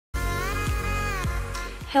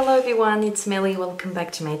Hello everyone, it's Melly. Welcome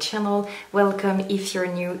back to my channel. Welcome if you're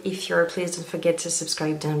new. If you're, please don't forget to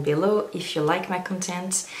subscribe down below. If you like my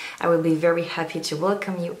content, I will be very happy to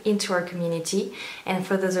welcome you into our community. And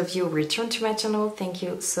for those of you who return to my channel, thank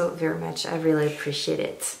you so very much. I really appreciate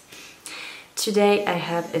it. Today I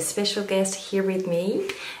have a special guest here with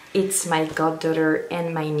me. It's my goddaughter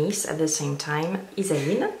and my niece at the same time,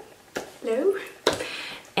 Isaline. Hello.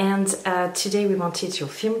 And today we wanted to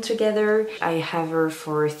film together. I have her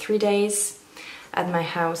for 3 days at my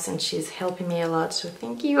house and she's helping me a lot, so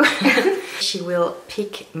thank you. She will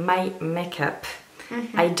pick my makeup.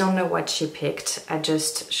 I don't know what she picked, I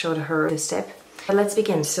just showed her the step. But let's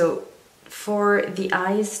begin. So for the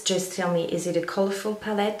eyes, just tell me, is it a colorful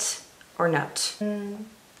palette or not?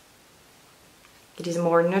 It is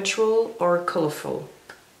more neutral or colorful?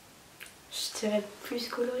 Je dirais plus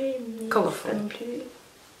coloré, mais colorful. Pas non plus.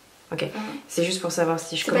 Ok, c'est juste pour savoir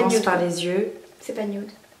si je commence par les yeux. C'est pas nude.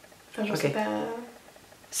 Enfin, genre, c'est pas...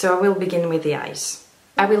 So I will begin with the eyes.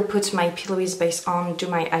 I will put my pillowy base on, do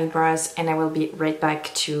my eyebrows, and I will be right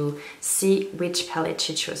back to see which palette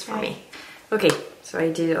she chose for me. Okay, so I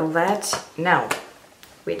did all that. Now,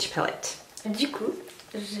 which palette? Du coup,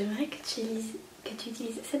 j'aimerais que tu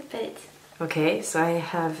utilises cette palette. Okay, so I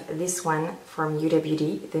have this one from Huda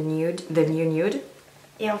Beauty, the new nude.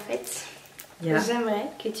 Et en fait,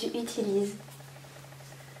 j'aimerais que tu utilises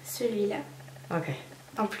celui-là. Okay.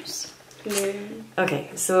 En plus.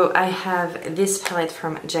 Okay, so I have this palette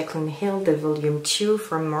from Jaclyn Hill, the volume 2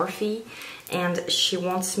 from Morphe, and she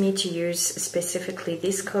wants me to use specifically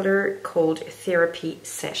this color called Therapy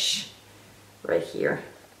Sesh, right here,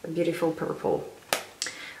 a beautiful purple.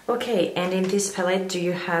 Okay, and in this palette, do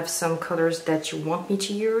you have some colors that you want me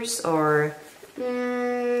to use, or?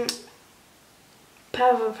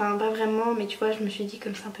 Pas vraiment, mais tu vois, je me suis dit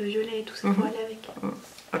comme c'est un peu violet et tout ça pour aller avec.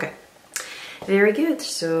 Okay, very good,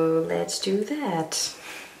 so let's do that.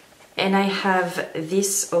 And I have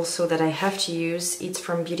this also that I have to use. It's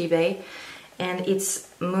from Beauty Bay and it's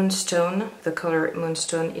Moonstone, the color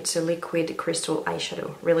Moonstone. It's a liquid crystal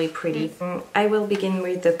eyeshadow, really pretty. I will begin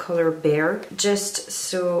with the color Bear, just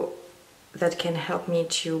so that can help me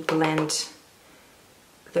to blend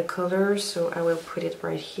the color, so I will put it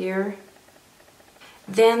right here.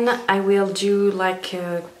 Then I will do like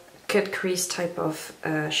a cut crease type of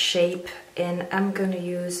shape, and I'm gonna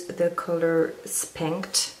use the color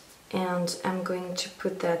Spanked, and I'm going to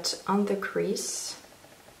put that on the crease.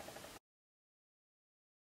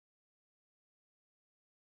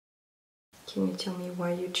 Can you tell me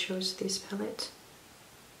why you chose this palette?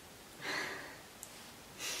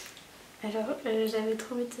 Alors, j'avais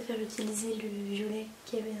trop envie de te faire utiliser le violet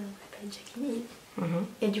qu'il y avait dans la palette Jaclyn Hill.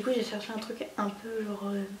 Et du coup, j'ai cherché un truc un peu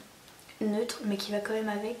genre neutre, mais qui va quand même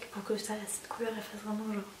avec pour que ça, cette couleur elle fasse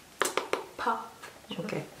vraiment genre pop.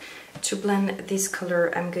 Okay. To blend this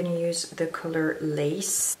color, I'm going to use the color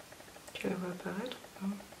Lace. Tu la vois apparaître ou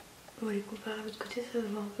pas? Bon, les comparés de l'autre côté, ça se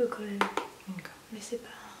voit un peu quand même. Mais c'est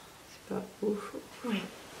pas ouf. Oui.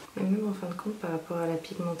 Mais même en fin de compte, par rapport à la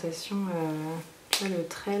pigmentation, là, le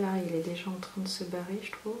trait là, il est déjà en train de se barrer,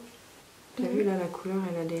 je trouve. T'as vu là, la couleur,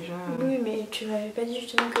 elle a déjà... Oui, mais tu m'avais pas dit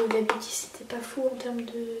justement que la beauty c'était pas fou en termes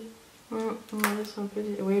de... ouais, c'est un peu...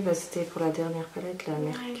 Oui, bah c'était pour la dernière palette, la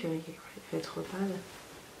Mercury, elle est trop pâle.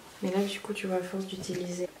 Mais là, du coup, tu vois, à force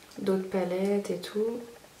d'utiliser d'autres palettes et tout,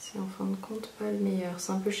 c'est en fin de compte pas le meilleur.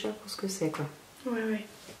 C'est un peu cher pour ce que c'est, quoi. Ouais.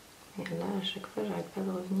 Et là, à chaque fois, j'arrête pas de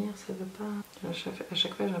revenir, ça veut pas... À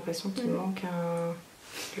chaque fois, j'ai l'impression qu'il manque un...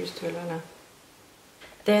 Juste là.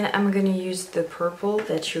 Then I'm gonna use the purple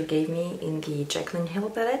that you gave me in the Jaclyn Hill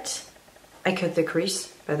palette. I cut the crease,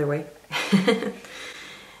 by the way.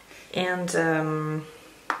 And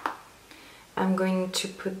I'm going to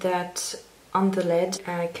put that on the lid.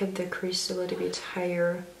 I cut the crease a little bit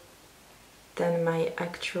higher than my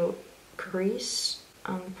actual crease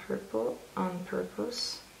on purple, on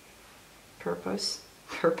purpose. Purpose.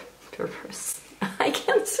 I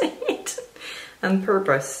can't say it. On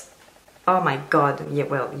purpose. Oh my god, yeah,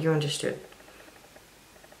 well, you understood.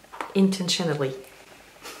 Intentionally.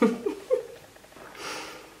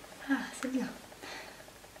 Ah, c'est bien.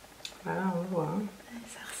 Voilà, on voit. Hein.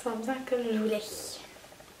 Ça ressemble bien comme je voulais.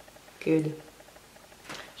 Good.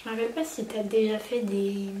 Je me rappelle pas si t'as déjà fait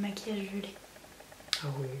des maquillages violets. Ah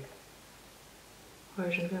oui.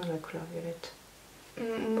 Ouais, j'aime bien la couleur violette.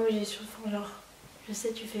 Moi, j'ai souvent genre... Je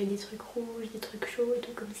sais, tu fais des trucs rouges, des trucs chauds et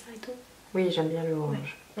tout comme ça et tout. Oui, j'aime bien le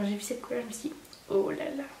orange. Quand j'ai vu cette couleur, je me suis dit, oh là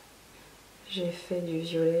là. J'ai fait du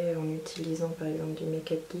violet en utilisant par exemple du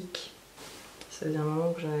Make-up Geek. Ça faisait un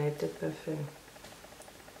moment que j'en avais peut-être pas fait.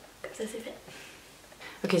 Comme ça, c'est fait.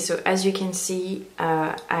 Okay, so as you can see,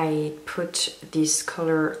 I put this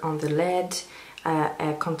color on the lid,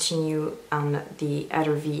 I continue on the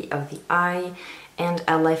outer V of the eye, and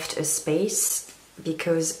I left a space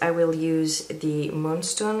because I will use the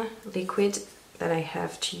Moonstone liquid that I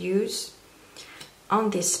have to use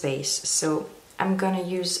on this space. So I'm gonna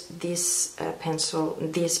use this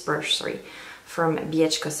this brush, sorry, from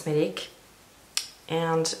BH Cosmetic,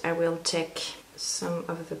 and I will take some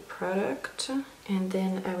of the product and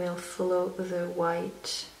then I will follow the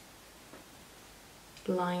white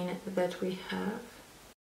line that we have.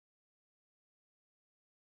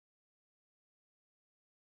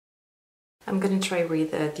 I'm gonna try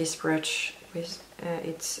with this brush with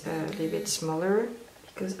it's a little bit smaller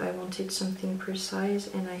because I wanted something precise,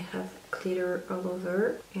 and I have glitter all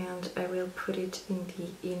over, and I will put it in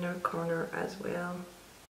the inner corner as well.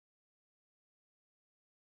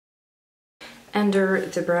 Under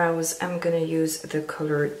the brows, I'm gonna use the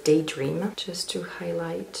color Daydream just to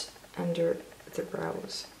highlight under the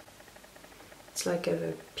brows. It's like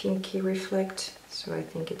a pinky reflect, so I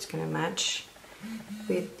think it's gonna match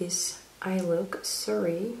with this eye look.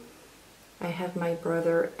 Sorry, I have my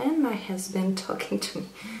brother and my husband talking to me,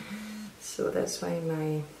 so that's why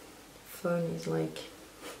my phone is like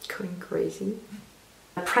going crazy.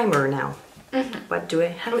 A primer now. What do I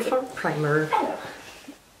have for primer?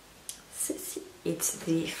 It's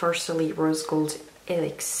the Farsley Rose Gold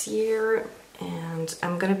Elixir, and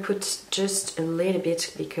I'm gonna put just a little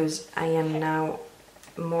bit because I am now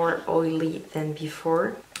more oily than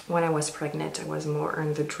before. When I was pregnant, I was more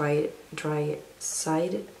on the dry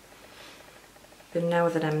side, but now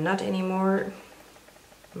that I'm not anymore,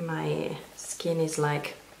 my skin is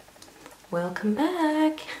like, welcome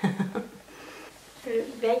back.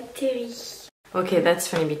 Battery. Okay, that's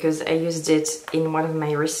funny because I used it in one of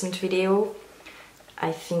my recent videos.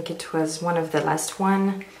 I think it was one of the last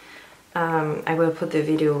one. I will put the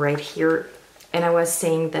video right here. And I was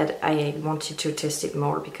saying that I wanted to test it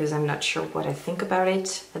more because I'm not sure what I think about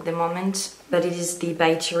it at the moment. But it is the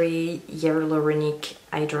Battery Hyaluronic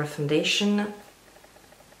Hydra Foundation.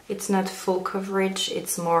 It's not full coverage,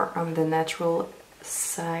 it's more on the natural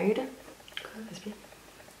side.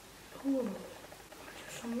 Oh,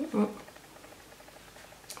 ça sent bon.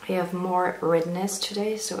 I have more redness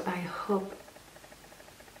today, so I hope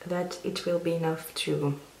that it will be enough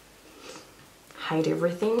to hide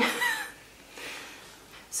everything.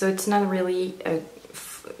 So it's not really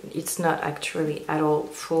it's not actually at all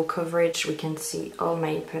full coverage. We can see all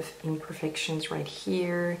my imperfections right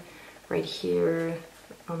here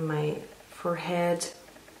on my forehead,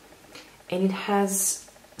 and it has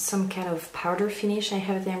some kind of powder finish, I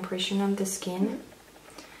have the impression, on the skin.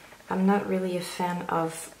 I'm not really a fan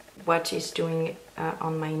of what it's doing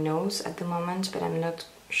on my nose at the moment, but I'm not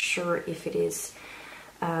sure if it is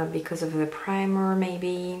because of the primer.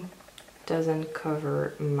 Maybe doesn't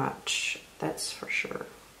cover much, that's for sure.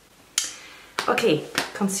 Okay,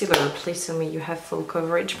 concealer, please tell me you have full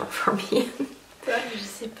coverage for me. Je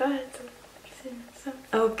sais pas, attends. C'est ça.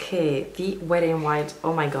 Okay, the Wet n Wild,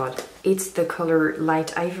 oh my god, it's the color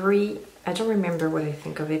Light Ivory. I don't remember what I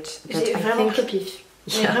think of it, but J'ai vraiment très pif.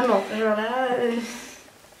 Yeah. Vraiment, genre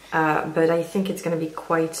là... But I think it's gonna be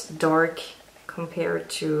quite dark compared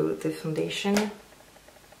to the foundation.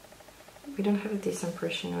 We don't have this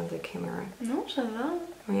impression on the camera. Non, ça va.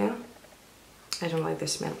 Oh, yeah? I don't like the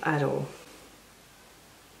smell at all.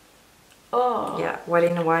 Oh. Yeah, Wet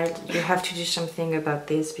n Wild, you have to do something about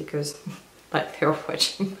this because like they're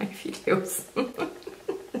watching my videos.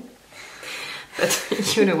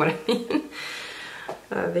 But you know what I mean.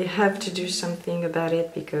 They have to do something about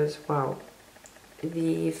it because, wow,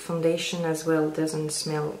 the foundation as well doesn't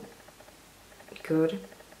smell good.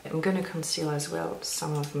 I'm gonna conceal as well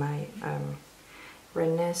some of my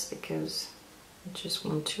redness because I just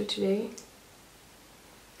want to today,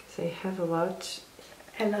 because I have a lot.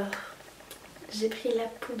 Alors, j'ai pris la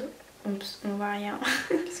poudre, on voit rien.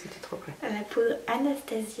 Parce que t'es trop près. La poudre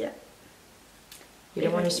Anastasia. You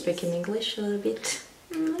don't want to speak in English a little bit?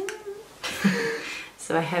 Mm.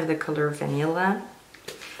 So I have the color Vanilla,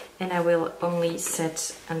 and I will only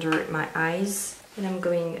set under my eyes. And I'm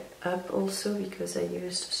going up also because I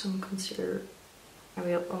used some concealer. I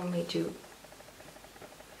will only do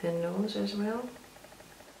the nose as well.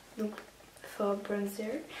 Donc, for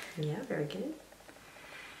bronzer. Yeah, very good.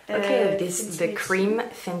 Okay, this the cream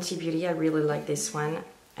Fenty Beauty. I really like this one,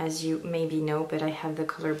 as you maybe know, but I have the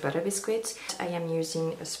color Butter Biscuit. I am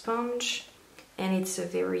using a sponge, and it's a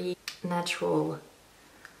very natural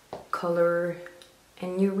color,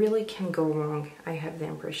 and you really can go wrong, I have the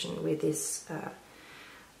impression, with this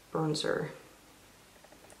bronzer.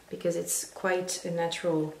 because it's quite a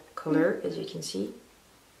natural color, as you can see.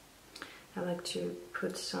 I like to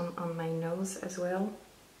put some on my nose as well,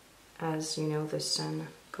 as you know, the sun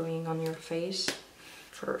going on your face.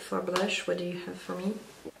 For blush, what do you have for me?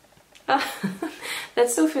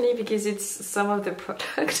 That's so funny because it's some of the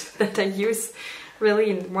product that I use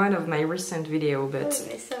really in one of my recent videos, but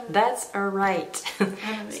that's alright.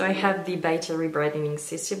 So I have the By Terry Brightening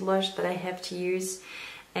CC blush that I have to use,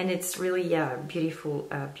 and it's really, yeah, beautiful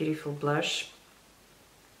blush.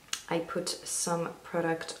 I put some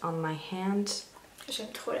product on my hand.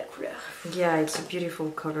 J'aime trop la couleur. Yeah, it's a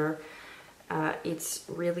beautiful color. It's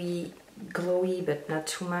really glowy, but not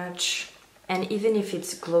too much. And even if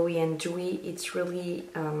it's glowy and dewy, it's really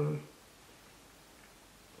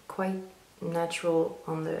quite natural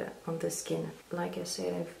on the skin. Like I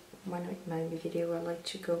said, one of my video, I like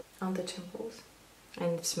to go on the temples,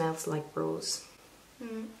 and it smells like rose.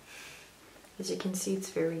 As you can see, it's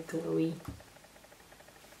very glowy.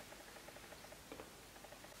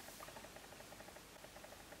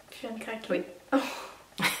 Tu viens de craquer? Oui. Oh.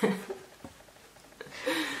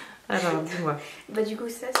 Alors, dis-moi. Bah du coup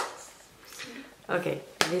ça. Okay,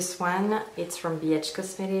 this one, it's from BH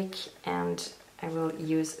Cosmetic, and I will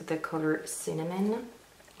use the color Cinnamon,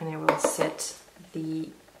 and I will set the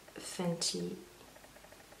Fenty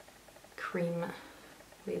cream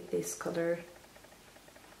with this color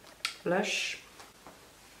blush.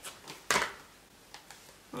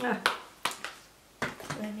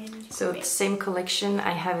 So same collection,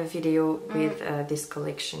 I have a video with this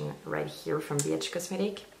collection right here from BH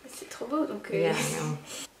Cosmetic. C'est trop beau, donc yeah, I know.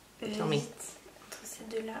 Tell me. Entre ces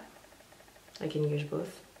deux-là. I can use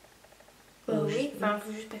both. Oui, enfin,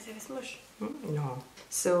 faut juste passer à la moche. No.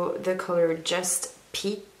 So the color Just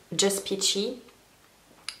Peachy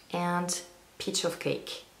and Peach of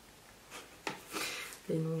Cake.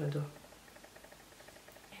 Les noms, j'adore.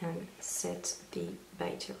 And set the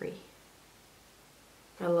By Terry.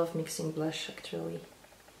 I love mixing blush actually.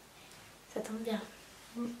 Ça tombe bien.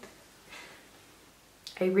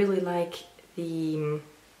 I really like the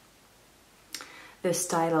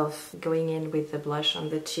style of going in with the blush on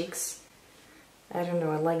the cheeks. I don't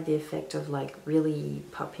know, I like the effect of like really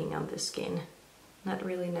popping on the skin. Not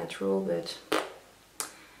really natural, but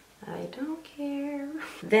I don't care.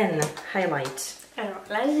 Then, highlight. Alors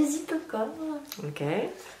là, j'hésite encore.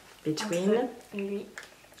 Okay, between. Lui,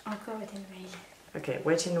 encore Wet n Wild. Okay,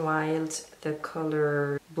 Wet n Wild, the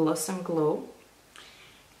color Blossom Glow.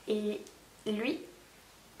 Et lui,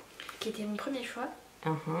 qui était mon premier choix.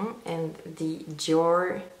 And the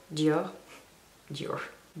Dior.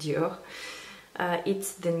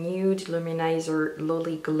 It's the Nude Luminizer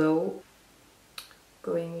Lolly Glow.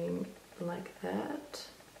 Going like that.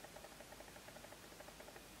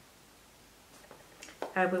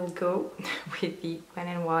 I will go with the Wet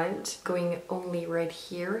n Wild, going only right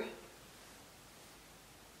here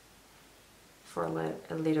for a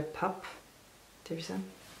little pop. There's a.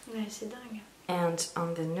 Ouais, c'est dingue. And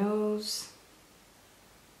on the nose,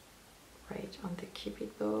 right on the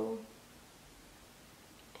cupid bow,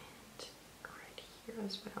 and right here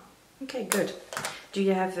as well. Okay, good. Do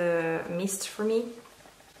you have a mist for me?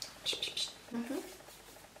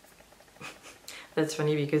 That's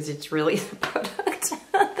funny because it's really the product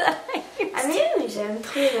that I used. Ah mais j'aime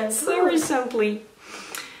trop, so recently.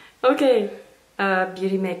 Okay,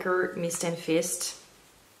 Beauty Maker Mist and Fist.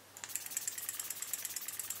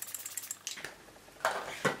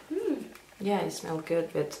 Yeah, it smells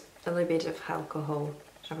good, but a little bit of alcohol.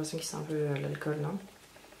 J'ai l'impression qu'il sent un peu l'alcool, non?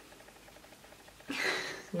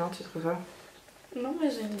 Non, tu trouves pas? Non, moi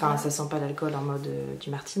j'aime bien. Enfin, ça sent pas l'alcool en mode du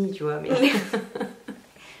martini, tu vois, mais...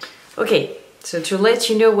 Okay, so to let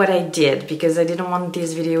you know what I did, because I didn't want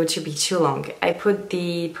this video to be too long, I put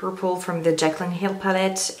the purple from the Jaclyn Hill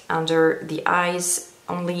palette under the eyes,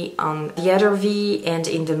 only on the outer V and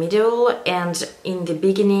in the middle, and in the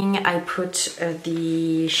beginning I put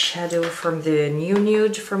the shadow from the New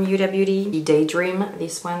Nude from Huda Beauty, the Daydream,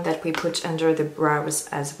 this one that we put under the brows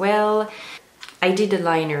as well. I did a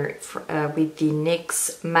liner with the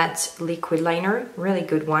NYX Matte Liquid Liner, really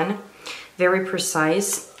good one, very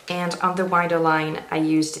precise, and on the wider line I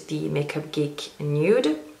used the Makeup Geek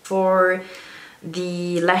Nude. For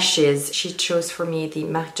the lashes, she chose for me the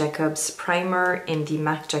Marc Jacobs primer and the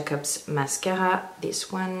Marc Jacobs mascara,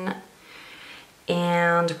 this one.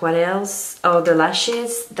 And what else? Oh, the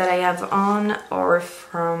lashes that I have on are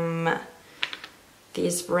from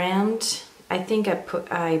this brand. I think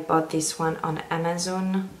I bought this one on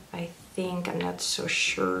Amazon. I think, I'm not so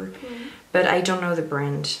sure, but I don't know the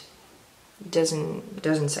brand.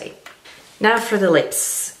 Doesn't say. Now for the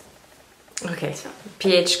lips. Okay,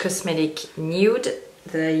 PH Cosmetic Nude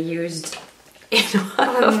that I used in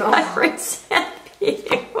one of my recent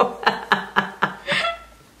videos.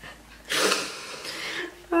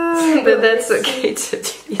 But that's okay,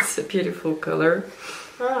 it's a beautiful color.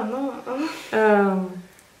 Ah non.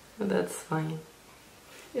 That's fine.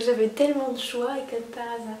 J'avais tellement de choix et comme par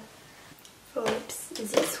hasard. Oops,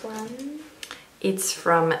 this one. It's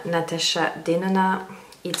from Natasha Denona.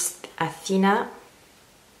 It's Athena.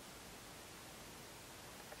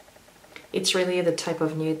 It's really the type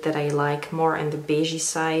of nude that I like, more on the beigey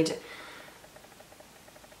side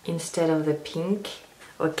instead of the pink.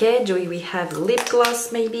 Okay, do we have lip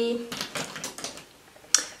gloss maybe?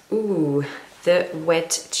 Ooh, the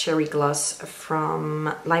Wet Cherry Gloss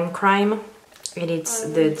from Lime Crime, and it's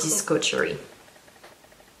the Disco Cherry.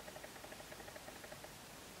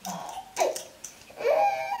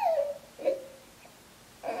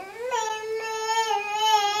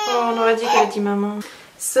 Oh, on aurait dit qu'elle a dit maman.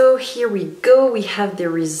 So here we go, we have the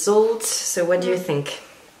result. So what do you think?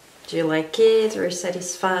 Do you like it or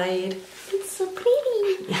satisfied? It's so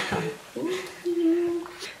pretty. Yeah.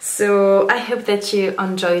 So I hope that you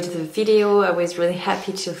enjoyed the video. I was really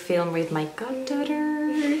happy to film with my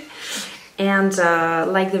goddaughter. And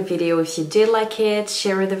like the video if you did like it,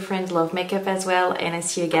 share with a friend, love makeup as well, and I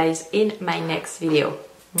see you guys in my next video.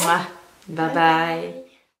 Mwah. Bye bye.